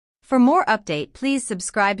For more update, please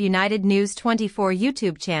subscribe United News 24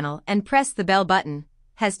 YouTube channel and press the bell button.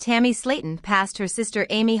 Has Tammy Slaton passed her sister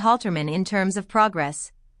Amy Halterman in terms of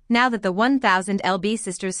progress? Now that the 1000 lb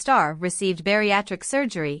Sisters star received bariatric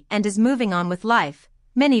surgery and is moving on with life,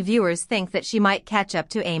 many viewers think that she might catch up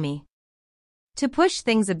to Amy. To push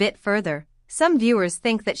things a bit further, some viewers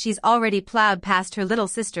think that she's already plowed past her little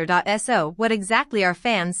sister. So what exactly are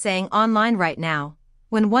fans saying online right now?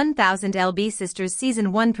 When 1000 lb Sisters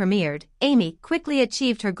Season 1 premiered, Amy quickly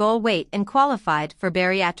achieved her goal weight and qualified for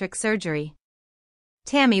bariatric surgery.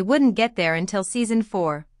 Tammy wouldn't get there until Season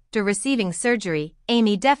 4. After receiving surgery,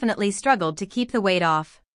 Amy definitely struggled to keep the weight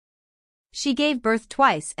off. She gave birth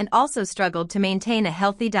twice and also struggled to maintain a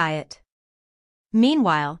healthy diet.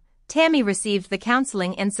 Meanwhile, Tammy received the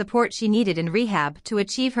counseling and support she needed in rehab to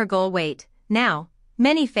achieve her goal weight. Now,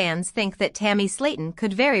 many fans think that Tammy Slaton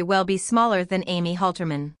could very well be smaller than Amy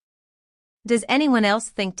Halterman. Does anyone else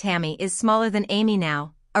think Tammy is smaller than Amy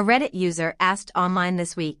now? A Reddit user asked online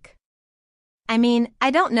this week. I mean, I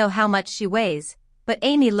don't know how much she weighs, but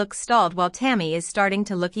Amy looks stalled while Tammy is starting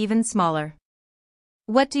to look even smaller.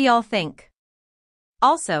 What do y'all think?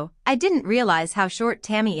 Also, I didn't realize how short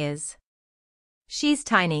Tammy is. She's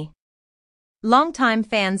tiny. Longtime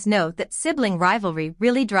fans note that sibling rivalry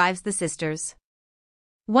really drives the sisters.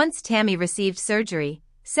 Once Tammy received surgery,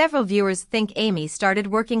 several viewers think Amy started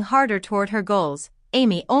working harder toward her goals.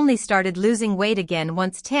 Amy only started losing weight again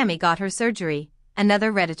once Tammy got her surgery,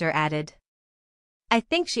 another Redditor added. I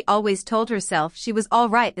think she always told herself she was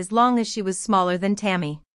alright as long as she was smaller than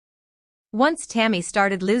Tammy. Once Tammy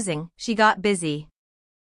started losing, she got busy.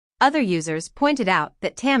 Other users pointed out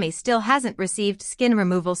that Tammy still hasn't received skin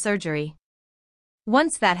removal surgery.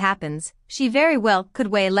 Once that happens, she very well could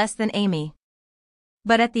weigh less than Amy.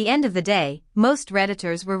 But at the end of the day, most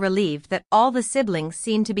Redditors were relieved that all the siblings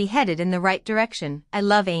seemed to be headed in the right direction. I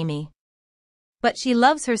love Amy. But she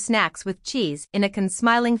loves her snacks with cheese in a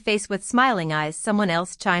smiling face with smiling eyes, someone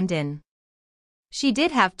else chimed in. She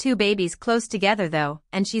did have 2 babies close together though,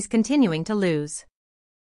 and she's continuing to lose.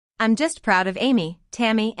 I'm just proud of Amy,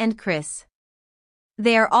 Tammy and Chris.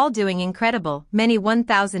 They are all doing incredible. Many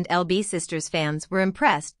 1000 lb Sisters fans were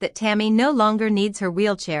impressed that Tammy no longer needs her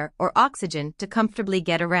wheelchair or oxygen to comfortably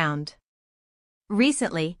get around.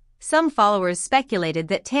 Recently, some followers speculated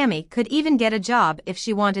that Tammy could even get a job if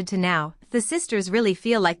she wanted to now. The sisters really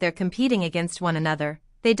feel like they're competing against one another.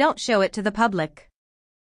 They don't show it to the public.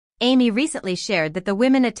 Amy recently shared that the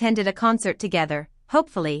women attended a concert together.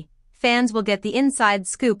 Hopefully, fans will get the inside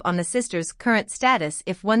scoop on the sisters' current status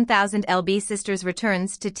if 1000 lb Sisters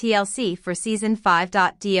returns to TLC for Season 5.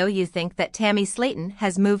 Do you think that Tammy Slaton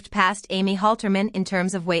has moved past Amy Halterman in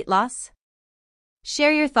terms of weight loss?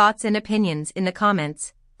 Share your thoughts and opinions in the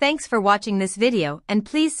comments. Thanks for watching this video and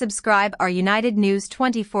please subscribe our United News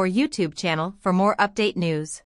 24 YouTube channel for more update news.